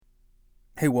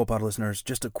Hey, Wellpod listeners,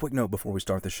 just a quick note before we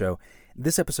start the show.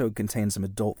 This episode contains some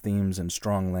adult themes and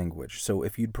strong language, so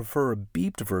if you'd prefer a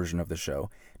beeped version of the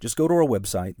show, just go to our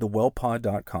website,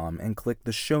 thewellpod.com, and click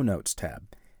the Show Notes tab.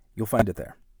 You'll find it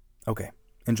there. Okay,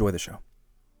 enjoy the show.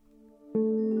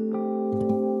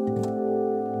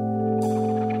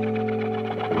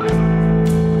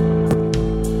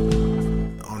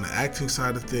 On the acting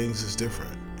side of things, it's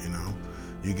different, you know?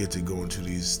 You get to go into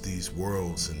these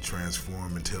worlds and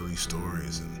transform and tell these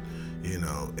stories, and, you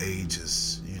know, age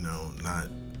is, you know, not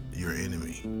your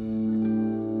enemy.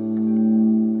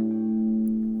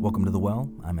 Welcome to The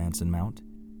Well. I'm Anson Mount.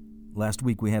 Last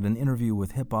week we had an interview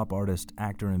with hip-hop artist,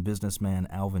 actor, and businessman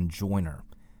Alvin Joiner,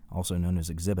 also known as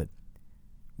Xzibit.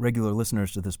 Regular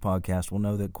listeners to this podcast will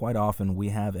know that quite often we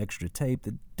have extra tape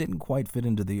that didn't quite fit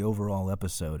into the overall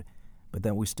episode, but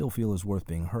that we still feel is worth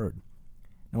being heard.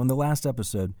 Now, in the last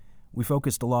episode, we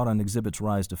focused a lot on Xzibit's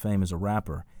rise to fame as a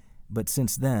rapper, but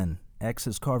since then, X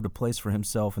has carved a place for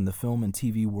himself in the film and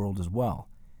TV world as well.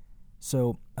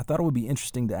 So, I thought it would be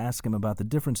interesting to ask him about the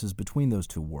differences between those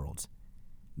two worlds.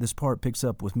 This part picks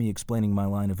up with me explaining my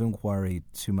line of inquiry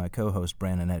to my co-host,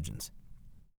 Brandon Edgens.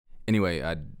 Anyway,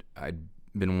 I'd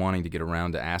been wanting to get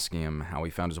around to asking him how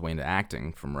he found his way into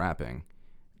acting from rapping.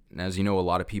 And as you know, a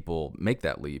lot of people make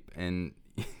that leap, and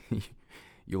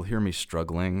you'll hear me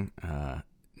struggling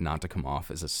not to come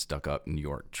off as a stuck-up New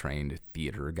York-trained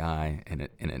theater guy, and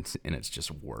it's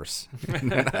just worse.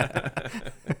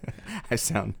 I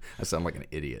sound like an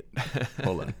idiot.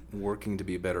 Hold on. Working to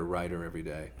be a better writer every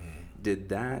day. Did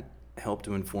that help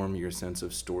to inform your sense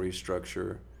of story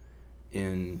structure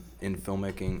in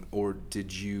filmmaking, or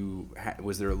did you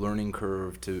was there a learning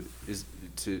curve to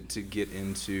get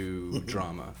into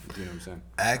drama? Do you know what I'm saying?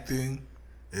 Acting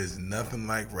is nothing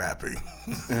like rapping.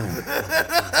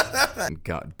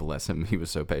 God bless him. He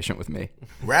was so patient with me.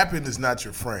 Rapping is not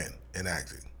your friend in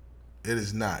acting. It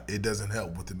is not. It doesn't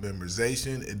help with the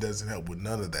memorization. It doesn't help with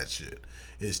none of that shit.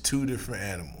 It's two different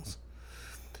animals.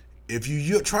 If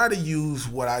you try to use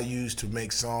what I use to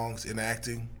make songs in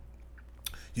acting,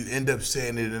 you end up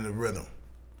saying it in a rhythm.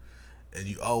 And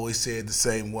you always say it the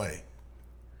same way.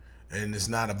 And it's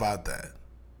not about that.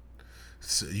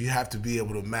 So you have to be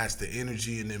able to match the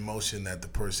energy and the emotion that the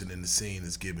person in the scene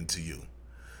is giving to you.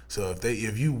 So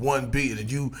if you one beat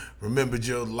and you remembered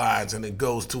your lines and it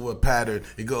goes to a pattern,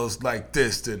 it goes like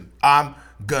this, then I'm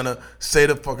gonna say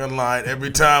the fucking line every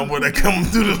time when I come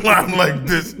through the line like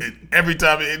this. Every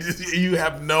time you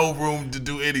have no room to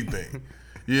do anything,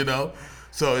 you know?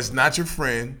 So it's not your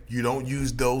friend. You don't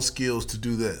use those skills to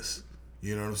do this.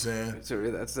 You know what I'm saying? So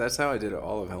that's how I did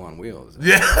all of Hell on Wheels.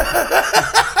 Yeah.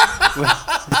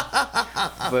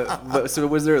 but so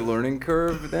was there a learning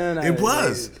curve then? It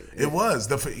was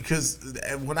because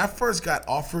when I first got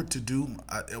offered to do,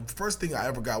 the first thing I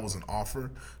ever got was an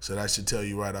offer. So that I should tell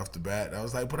you right off the bat. I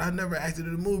was like, but I never acted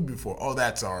in a movie before. Oh,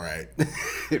 that's all right.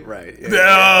 Right.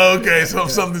 Yeah. Okay, so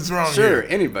if something's wrong Sure, here.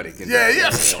 Anybody can. Yeah.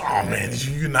 Oh man,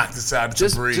 you knocked this out of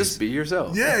the breeze. Just be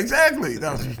yourself. Yeah, exactly.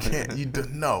 No, you can't.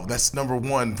 No, that's number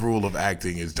one rule of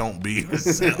acting is don't be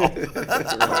yourself.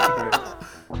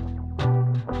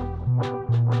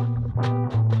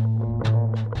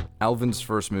 Alvin's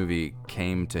first movie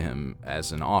came to him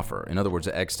as an offer. In other words,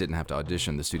 X didn't have to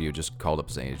audition. The studio just called up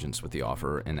his agents with the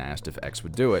offer and asked if X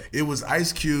would do it. It was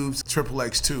Ice Cube's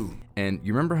XXX2. And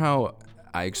you remember how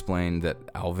I explained that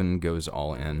Alvin goes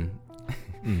all in?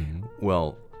 Mm-hmm.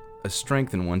 Well, a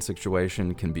strength in one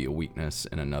situation can be a weakness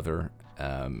in another.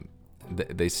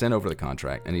 They sent over the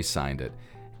contract and he signed it.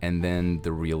 And then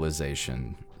the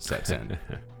realization sets in.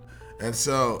 And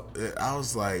so I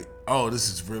was like, oh,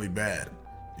 this is really bad.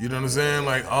 You know what I'm saying?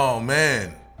 Like, oh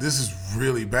man, this is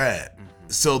really bad. Mm-hmm.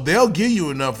 So they'll give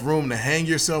you enough room to hang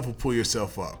yourself or pull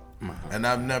yourself up. Mm-hmm. And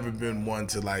I've never been one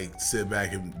to like sit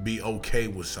back and be okay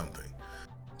with something.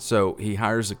 So he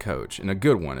hires a coach, and a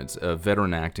good one. It's a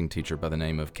veteran acting teacher by the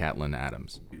name of Catlin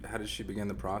Adams. How did she begin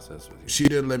the process with you? She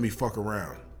didn't let me fuck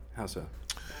around. How so?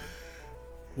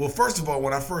 Well, first of all,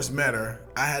 when I first met her,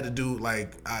 I had to do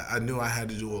I knew I had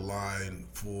to do a line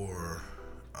for,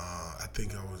 I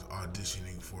think I was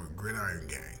auditioning for Gridiron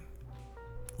Gang.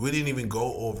 We didn't even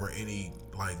go over any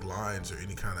like lines or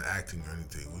any kind of acting or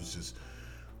anything. It was just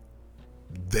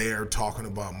there talking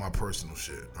about my personal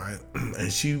shit, right?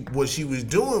 And what she was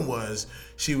doing was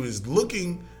she was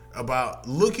looking at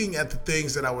the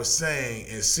things that I was saying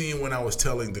and seeing when I was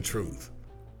telling the truth.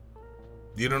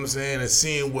 You know what I'm saying? And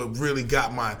seeing what really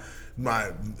got my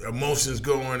emotions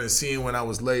going, and seeing when I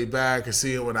was laid back, and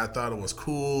seeing when I thought it was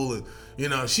cool. And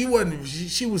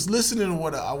she was listening to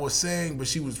what I was saying, but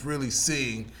she was really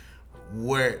seeing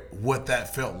what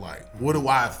that felt like. What do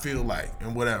I feel like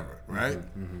and whatever, right?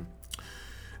 Mm-hmm.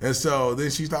 And so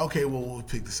then she's like, okay, well, we'll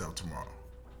pick this up tomorrow.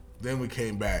 Then we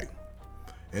came back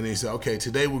and he said, okay,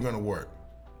 today we're gonna work.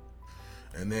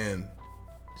 And then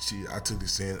I took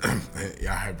this in,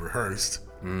 I had rehearsed.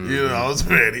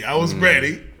 Mm-hmm. I was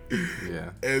ready.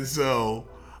 Yeah. And so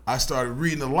I started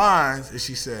reading the lines and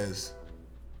she says,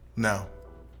 no.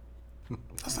 I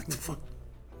was like, the fuck?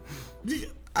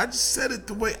 I just said it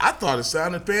the way I thought it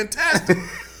sounded fantastic.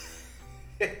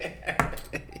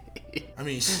 I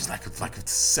mean, she's like a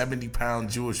 70-pound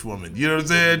Jewish woman. You know what I'm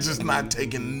saying? Just not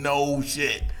taking no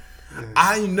shit.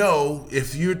 I know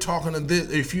if you're talking to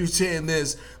this, if you're saying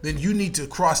this, then you need to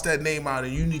cross that name out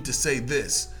and you need to say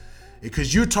this.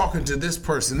 Because you're talking to this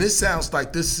person. This sounds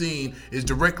like this scene is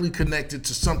directly connected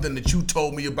to something that you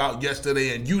told me about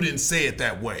yesterday and you didn't say it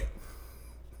that way.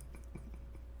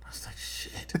 I was like,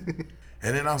 shit.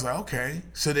 And then I was like, okay.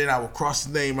 So then I would cross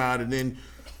the name out and then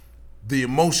the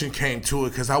emotion came to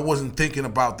it because I wasn't thinking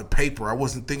about the paper. I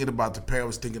wasn't thinking about the pair. I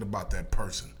was thinking about that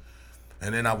person.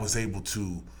 And then I was able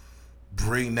to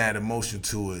bring that emotion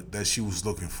to it that she was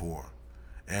looking for.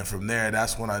 And from there,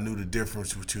 that's when I knew the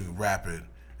difference between rapping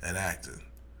and acting.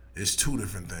 It's two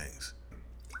different things.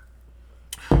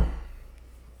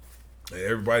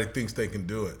 Everybody thinks they can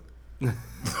do it.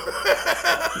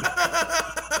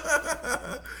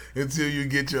 Until you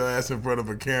get your ass in front of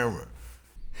a camera.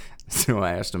 So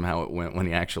I asked him how it went when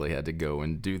he actually had to go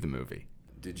and do the movie.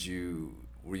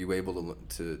 Were you able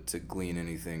to glean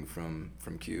anything from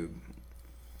Cube?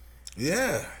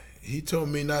 Yeah, he told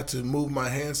me not to move my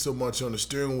hands so much on the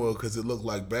steering wheel because it looked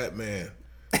like Batman,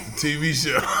 the TV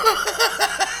show.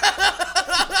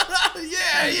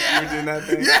 Yeah. You were doing that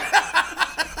thing? Yeah.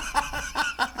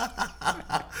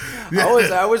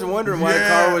 I was wondering why the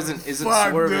car isn't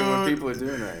swerving dude. when people are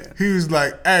doing that. He was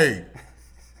like, hey,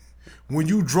 when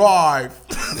you drive,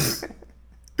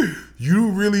 you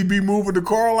really be moving the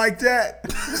car like that?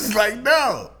 It's like,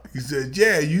 no. He said,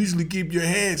 yeah, you usually keep your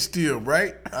hands still,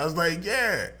 right? I was like,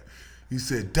 yeah. He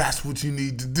said, that's what you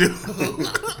need to do.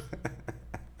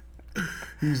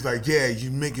 He was like, yeah,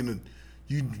 you making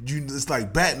it's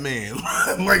like Batman,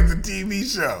 like the TV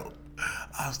show.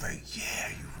 I was like, yeah,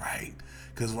 you're right.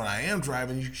 Because when I am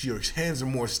driving, your hands are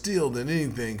more still than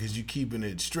anything because you're keeping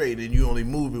it straight and you only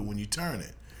move it when you turn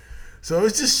it. So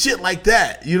it's just shit like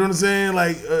that. You know what I'm saying?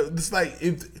 Like, it's like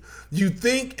if you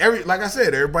think, like I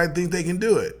said, everybody thinks they can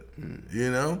do it,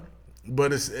 you know?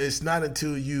 But it's not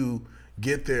until you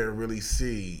get there and really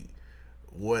see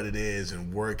what it is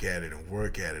and work at it and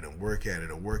work at it and work at it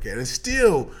and work at it. And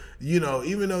still, you know,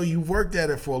 even though you worked at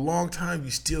it for a long time,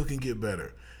 you still can get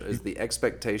better. Is the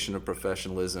expectation of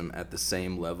professionalism at the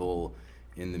same level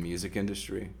in the music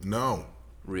industry? No.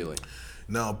 Really?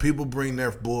 No, people bring their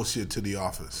bullshit to the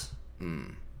office.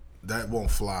 That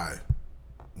won't fly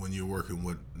when you're working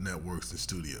with networks and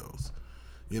studios.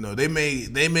 You know, they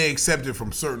may accept it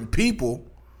from certain people,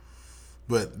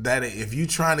 but that if you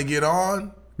trying to get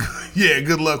on, yeah,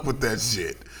 good luck with that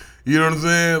shit. You know what I'm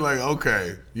saying? Like,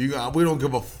 okay, we don't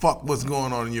give a fuck what's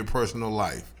going on in your personal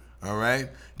life. All right,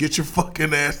 get your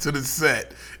fucking ass to the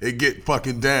set and get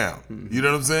fucking down. You know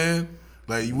what I'm saying?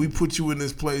 Like, we put you in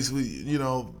this place, you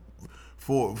know,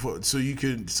 for so you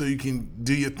can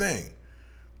do your thing.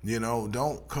 You know,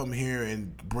 don't come here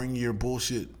and bring your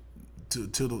bullshit to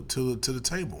the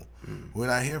table. We're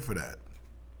not here for that.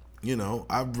 You know,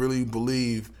 I really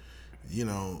believe, you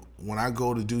know, when I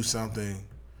go to do something,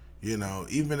 you know,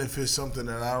 even if it's something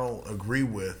that I don't agree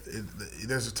with,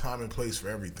 there's a time and place for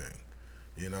everything.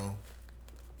 You know,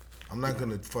 I'm not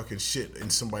gonna fucking shit in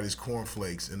somebody's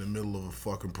cornflakes in the middle of a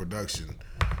fucking production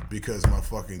because my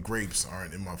fucking grapes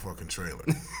aren't in my fucking trailer.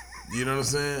 You know what I'm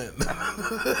saying?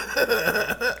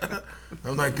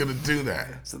 I'm not gonna do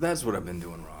that. So that's what I've been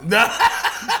doing wrong.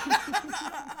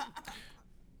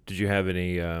 Did you have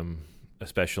any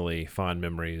especially fond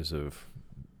memories of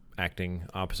acting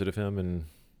opposite of him in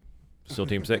SEAL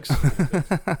Team 6?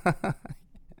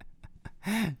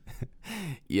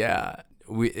 Yeah,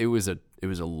 it was a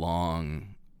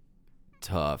long,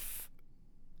 tough,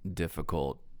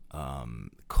 difficult,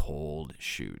 cold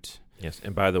shoot. Yes,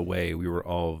 and by the way, we were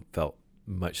all felt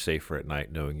much safer at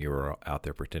night knowing you were out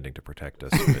there pretending to protect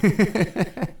us.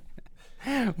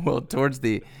 Well, towards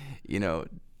the end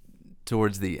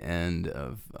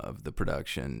of the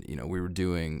production, you know, we were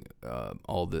doing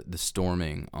all the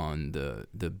storming on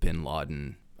the Bin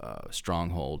Laden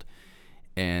stronghold,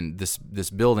 and this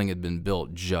building had been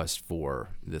built just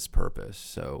for this purpose.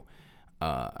 So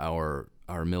our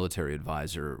military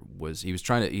advisor was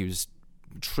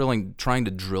trying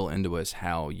to drill into us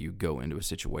how you go into a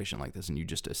situation like this and you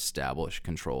just establish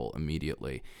control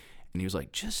immediately. And he was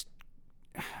like,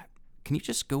 can you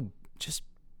just go, just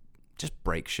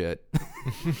break shit?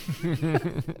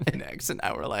 And X and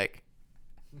I were like,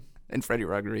 and Freddie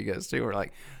Rodriguez too, were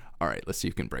like, all right, let's see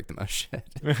who can break the most shit.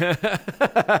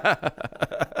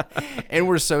 And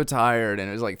we're so tired, and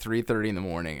it was like 3:30 in the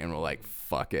morning, and we're like,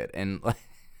 fuck it. And like,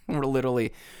 we're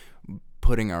literally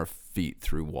putting our feet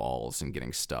through walls and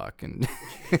getting stuck, and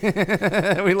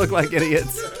we look like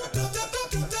idiots.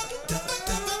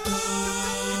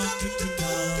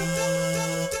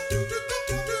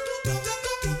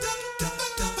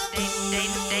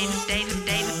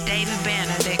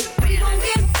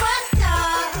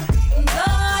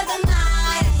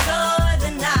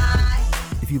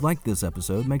 If you liked this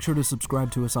episode, make sure to subscribe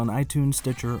to us on iTunes,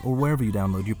 Stitcher, or wherever you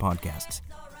download your podcasts.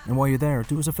 And while you're there,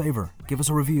 do us a favor, give us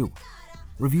a review.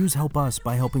 Reviews help us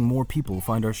by helping more people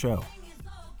find our show.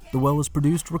 The Well is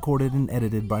produced, recorded, and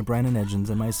edited by Brandon Edgens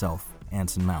and myself,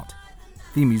 Anson Mount.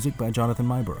 Theme music by Jonathan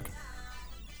Myberg.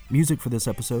 Music for this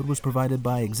episode was provided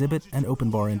by Xzibit and Open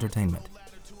Bar Entertainment.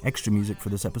 Extra music for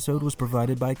this episode was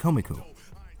provided by Komiku.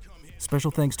 Special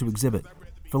thanks to Xzibit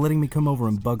for letting me come over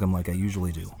and bug him like I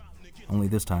usually do. Only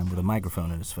this time with a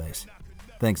microphone in his face.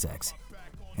 Thanks, X.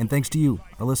 And thanks to you,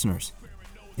 our listeners.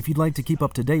 If you'd like to keep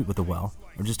up to date with The Well,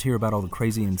 or just hear about all the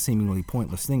crazy and seemingly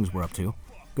pointless things we're up to,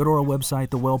 go to our website,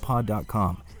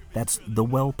 thewellpod.com. That's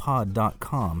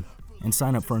thewellpod.com, and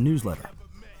sign up for our newsletter.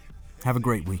 Have a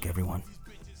great week, everyone.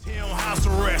 He on house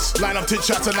arrest. Line up 10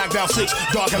 shots and knock down 6.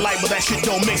 Dark and light, but that shit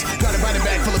don't mix. Got a body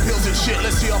bag full of pills and shit.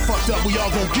 Let's see how fucked up we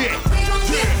all gon' get. We gon'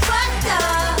 get fucked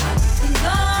up.